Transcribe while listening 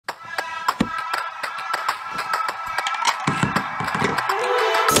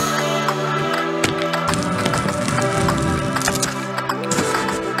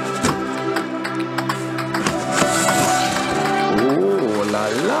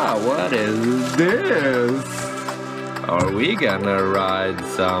what is this? Are we gonna ride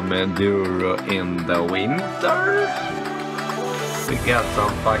some enduro in the winter? We got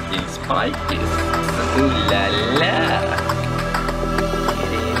some fucking spikies. Ooh la la!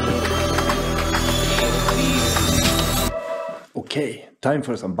 Okay, time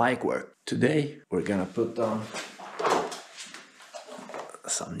for some bike work. Today we're gonna put on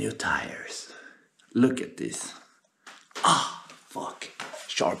some new tires. Look at this. Ah, fuck.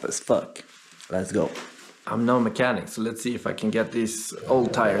 Sharp as fuck. Let's go. I'm no mechanic, so let's see if I can get these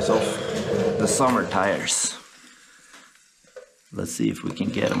old tires off the summer tires. Let's see if we can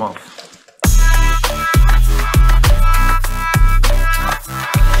get them off.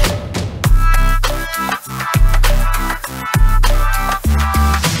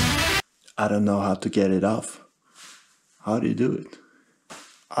 I don't know how to get it off. How do you do it?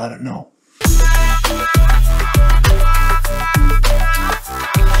 I don't know.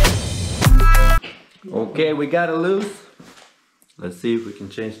 Okay, we got it loose. Let's see if we can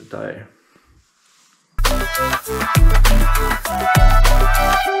change the tire.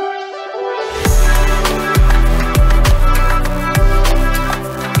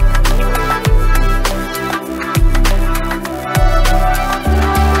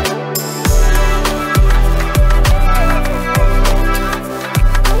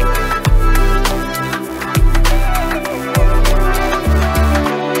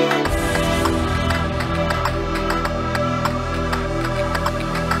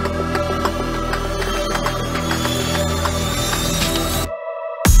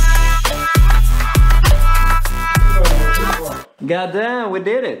 God damn, we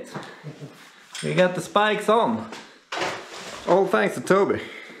did it! We got the spikes on. All thanks to Toby.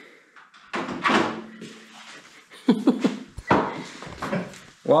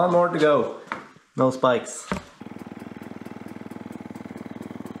 One more to go. No spikes.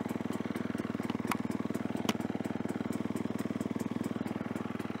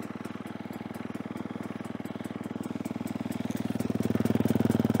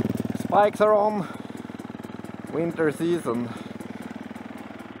 Spikes are on. Winter season.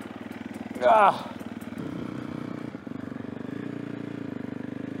 Ah.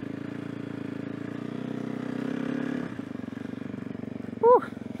 Whew.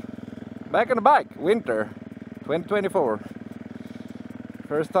 Back on the bike, winter 2024.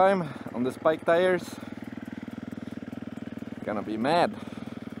 First time on the spike tires. Gonna be mad.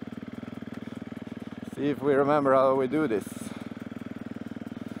 See if we remember how we do this.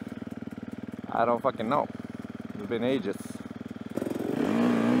 I don't fucking know. It's been ages.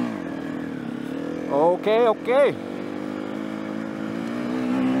 Okay.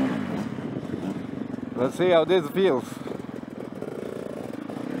 Let's see how this feels.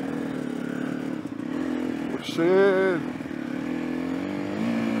 Oh, shit.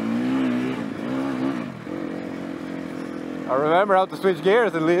 I remember how to switch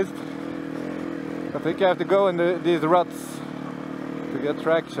gears at least. I think I have to go in these ruts to get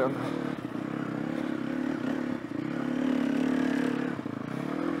traction.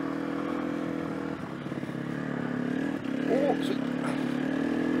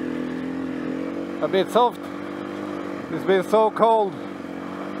 A bit soft. It's been so cold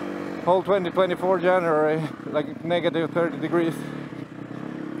whole 2024 January, like negative 30 degrees.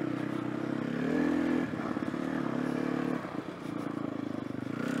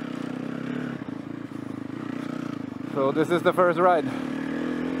 So this is the first ride.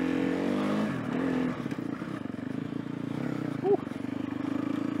 Woo.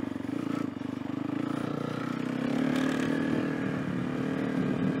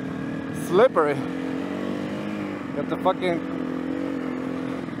 Slippery. Got the fucking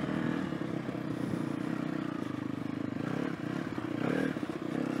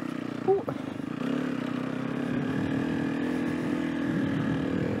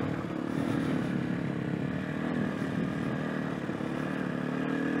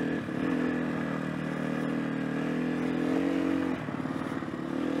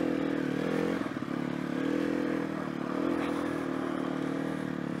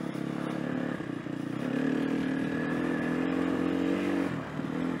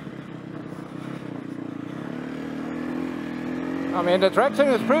I mean, the traction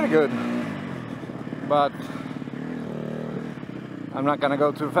is pretty good, but I'm not gonna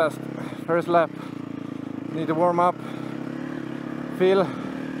go too fast. First lap, need to warm up, feel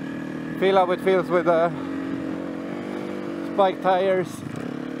how it feels with the spike tires,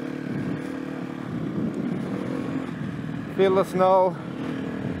 feel the snow.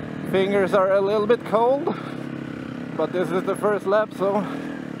 Fingers are a little bit cold, but this is the first lap, so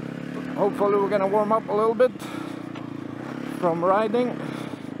hopefully we're gonna warm up a little bit from riding.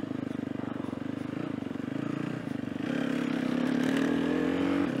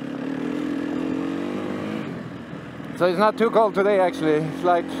 So it's not too cold today actually, it's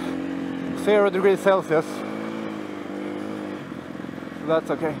like 0 degrees Celsius. So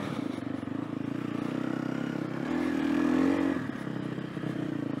that's okay.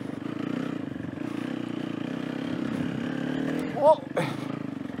 Whoa!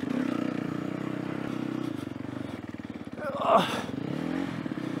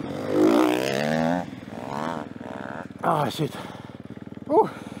 Oh shit. Ooh.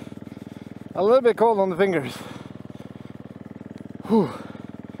 A little bit cold on the fingers. Whew.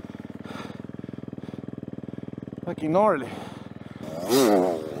 Fucking gnarly.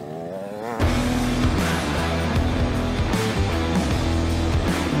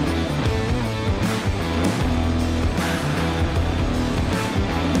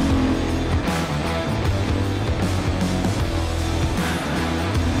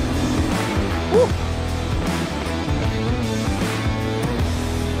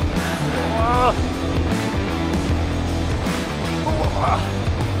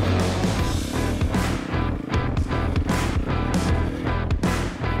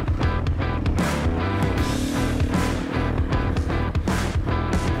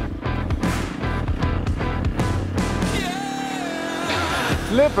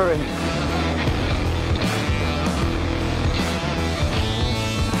 Slippery.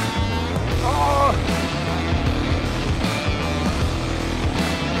 Oh.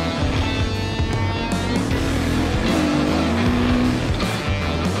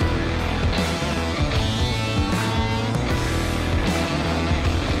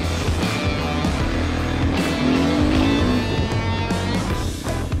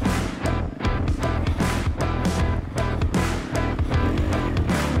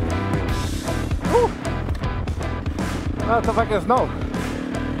 That's a fucking snow.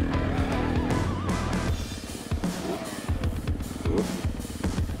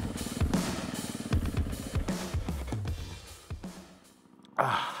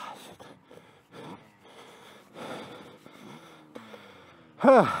 Ah, shit.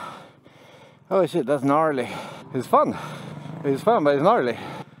 Oh shit, that's gnarly. It's fun. It's fun, but it's gnarly.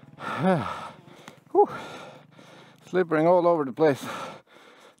 Whew. Slippering all over the place.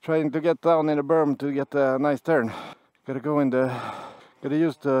 Trying to get down in the berm to get a nice turn. Gotta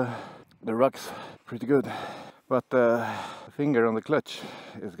use the rocks pretty good, but the finger on the clutch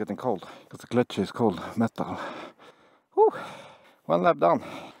is getting cold because the clutch is cold metal. Whew. One lap down.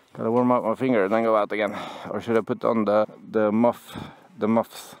 Gotta warm up my finger and then go out again. Or should I put on the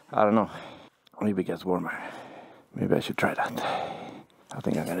muffs? I don't know. Maybe it gets warmer. Maybe I should try that. I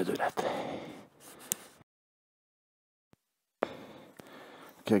think I'm gonna do that.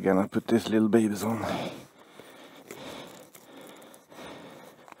 Okay, gonna put these little babies on.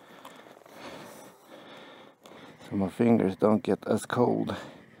 So my fingers don't get as cold.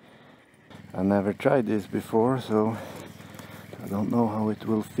 I never tried this before, so I don't know how it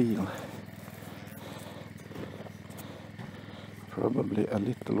will feel. Probably a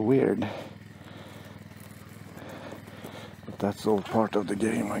little weird. But that's all part of the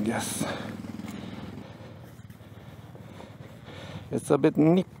game, I guess. It's a bit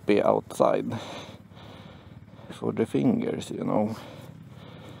nippy outside for the fingers, you know.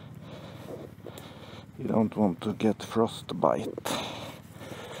 You don't want to get frostbite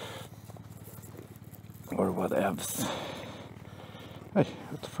or whatevs. Hey,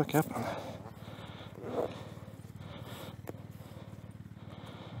 what the fuck happened?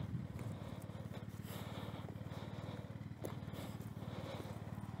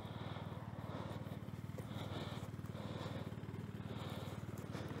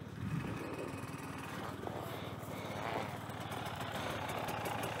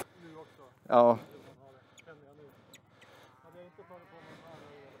 Ja.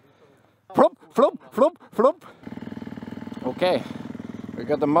 Flop, flop, flop, flop. Okay, we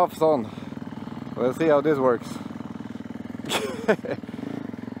got the muffs on. Let's see how this works.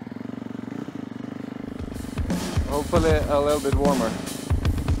 Hopefully a little bit warmer.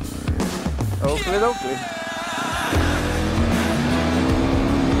 Hopefully.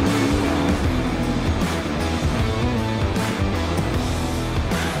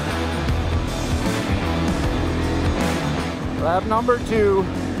 Lap number 2.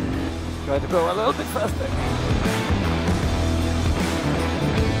 Try to go a little bit faster.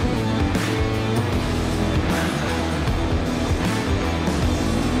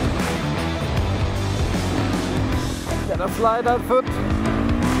 Gotta slide that foot.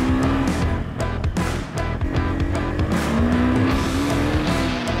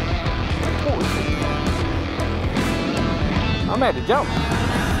 I made a jump.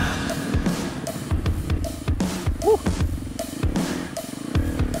 Woo.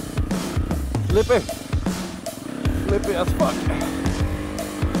 Slippy. slippy as fuck.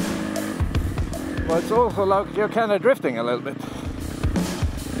 But it's also like you're kind of drifting a little bit.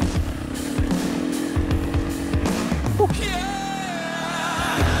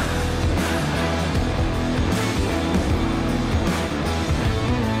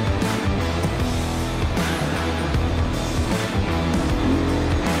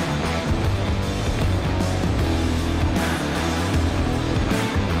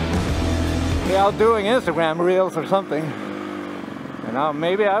 Out doing Instagram reels or something, and now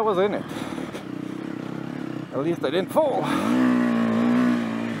maybe I was in it. At least I didn't fall.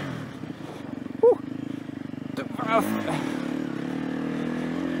 Woo. Too fast.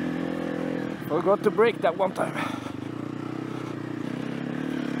 Forgot to brake that one time.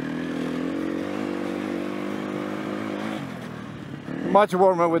 Much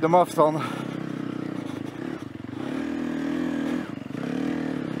warmer with the muffs on.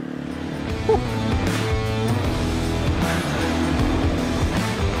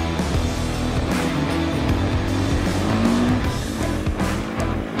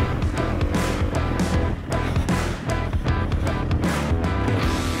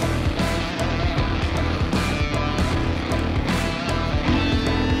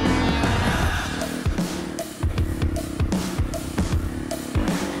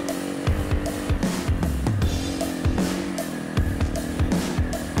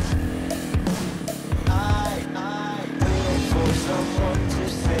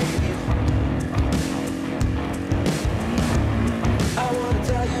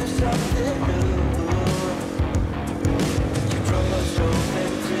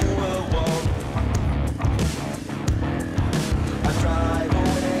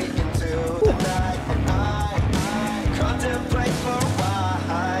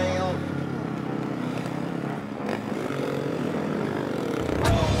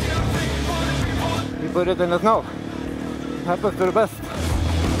 Put it in the snow. Happens to the best.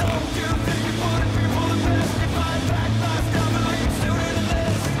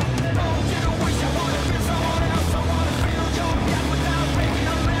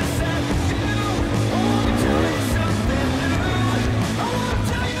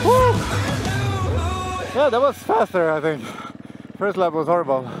 Woo! Yeah, that was faster, I think. First lap was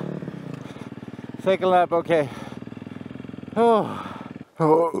horrible. Second lap, okay. Oh,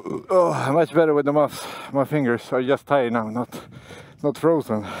 much better with the muffs. My fingers are just tired now, not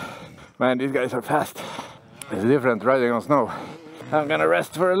frozen. Man, these guys are fast. It's different riding on snow. I'm gonna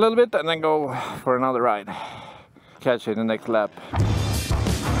rest for a little bit and then go for another ride. Catch you in the next lap.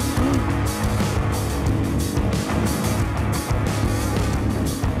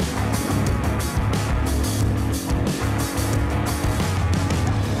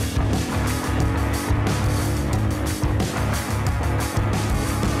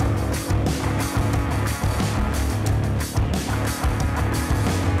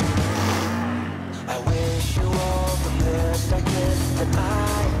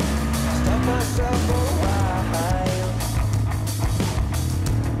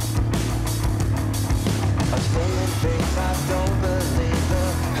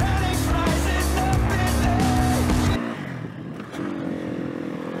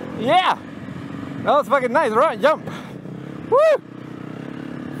 Yeah! That was fucking nice, right? Jump! Woo!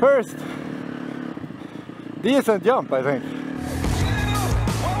 First decent jump, I think.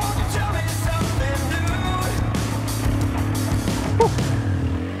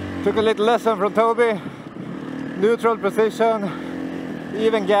 Woo. Took a little lesson from Toby. Neutral position,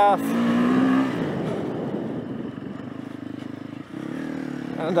 even gas.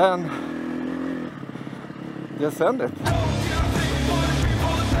 And then just send it.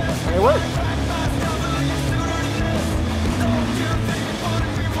 And it worked.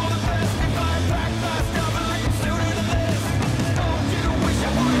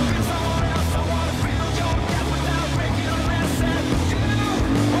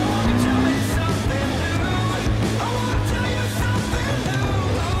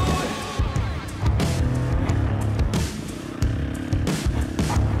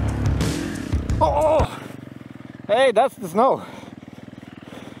 Oh, hey, that's the snow.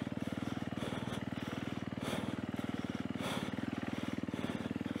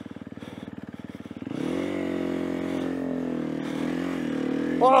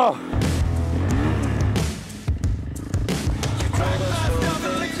 Oh.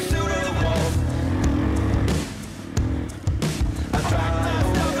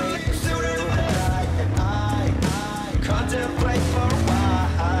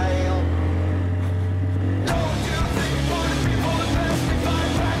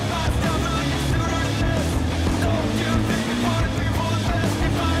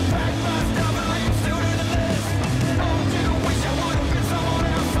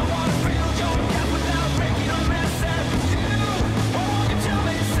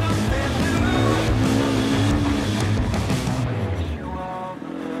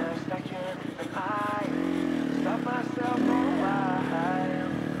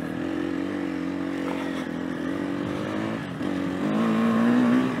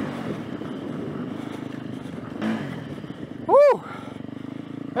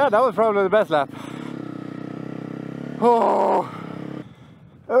 Yeah, that was probably the best lap. Oh,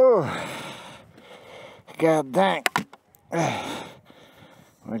 god dang.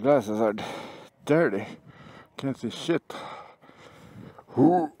 My glasses are dirty. Can't see shit.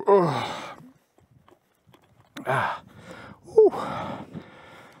 Ooh,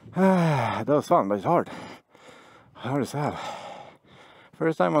 that was fun, but it's hard. Hard as hell.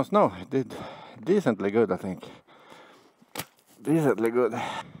 First time on snow, it did decently good, I think. Decently good.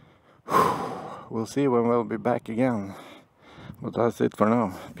 We'll see when we'll be back again. But that's it for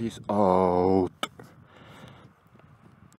now. Peace out.